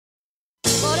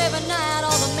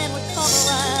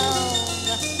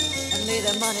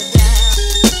that money down.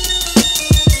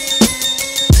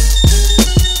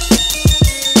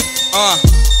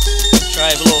 Try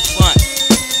to have a little fun.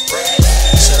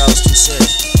 Said I was too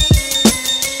serious.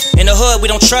 In the hood, we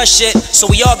don't trust shit, so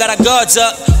we all got our guards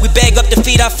up. We bag up to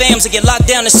feed our fams and get locked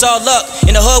down, it's all up.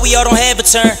 In the hood, we all don't have a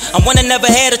turn. I'm one that never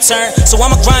had a turn, so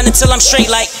I'ma grind until I'm straight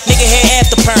like nigga had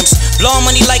after perms. Blowing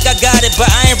money like I got it, but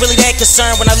I ain't really that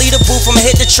concerned. When I leave the booth, I'ma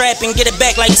hit the trap and get it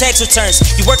back like tax returns.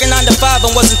 You working 9 to 5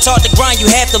 and wasn't taught to grind, you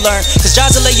have to learn. Cause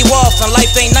jobs will lay you off and life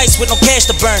ain't nice with no cash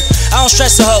to burn. I don't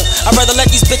stress a hoe, I'd rather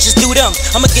let these bitches do them.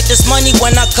 I'ma get this money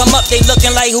when I come up, they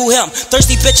looking like who him.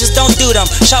 Thirsty bitches don't do them,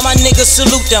 shout my niggas,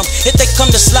 salute them. If they come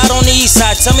to slide on the east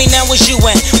side, tell me now what's you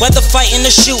in. Whether fighting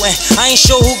or shooting, I ain't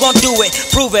sure who gon' do it.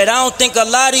 Prove it, I don't think a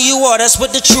lot of you are, that's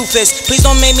what the truth is. Please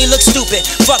don't make me look stupid,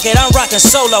 fuck it, I'm rocking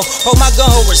solo. Hold my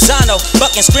gun horizontal,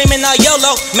 bucking, screaming out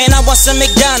YOLO. Man, I want some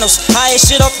McDonald's, high as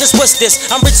shit off this, what's this?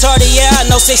 I'm retarded, yeah, I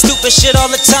know, say stupid shit all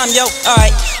the time, yo.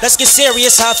 Alright, let's get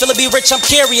serious, how I feel to be rich, I'm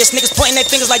curious. Niggas pointing their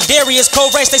fingers like Darius,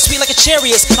 cold rice, they sweet like a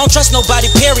Cheerios. I don't trust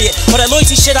nobody, period. All that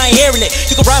loyalty shit, I ain't hearing it.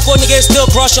 You can ride for a nigga and still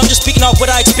cross you, I'm just speaking off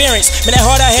what I experienced. Man, that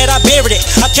heart I had, I buried it.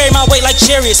 I carry my weight like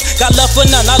chariots. Got love for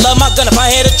none, I love my gun. If I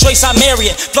had a choice, I'd marry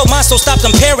it. Flow mine, so stop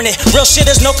comparing it. Real shit,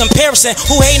 there's no comparison.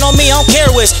 Who hating on me, I don't care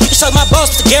who is. You can suck my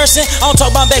balls with the garrison. I don't talk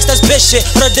about backs, that's bitch shit.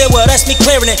 What I did, well, that's me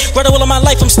clearing it. Brother, will of my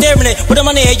life, I'm staring it. With the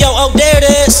money, yo, oh, there it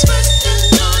is.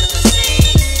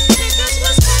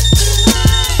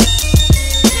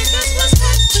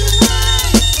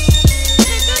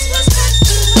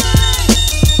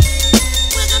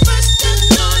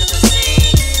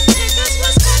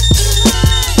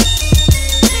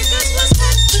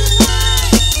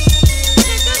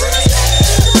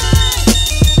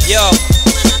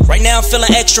 Right now I'm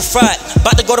feeling extra fried,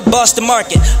 about to go to Boston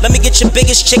Market. Let me get your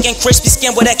biggest chicken, crispy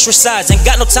skin with extra sides. Ain't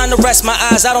got no time to rest my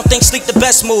eyes, I don't think sleep the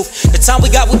best move. The time we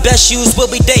got with best shoes,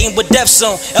 we'll be dating with death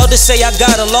soon. Elders say I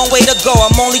got a long way to go,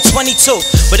 I'm only 22.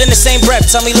 But in the same breath,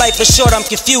 tell me life is short, I'm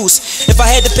confused. If I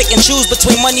had to pick and choose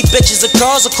between money, bitches, or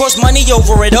cars, of course money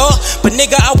over it all. But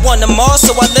nigga, I want them all,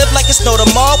 so I live like it's no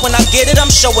tomorrow. When I get it,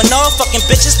 I'm showing off. Fucking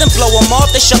bitches, then blow them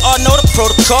off, they should all know the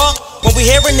protocol. When we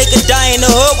hear a nigga die in the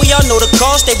hood, we all know the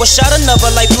cost. They was shot, another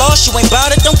life lost. You ain't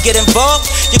bout it, don't get involved.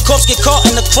 Your corpse get caught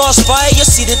in the crossfire, you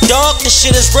see the dog. This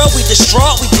shit is real, we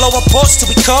distraught. We blowing ports till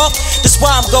we cough. That's why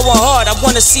I'm going hard, I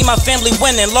wanna see my family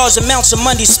winning. Large amounts of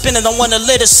money spending, don't wanna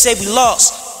let us say we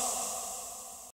lost.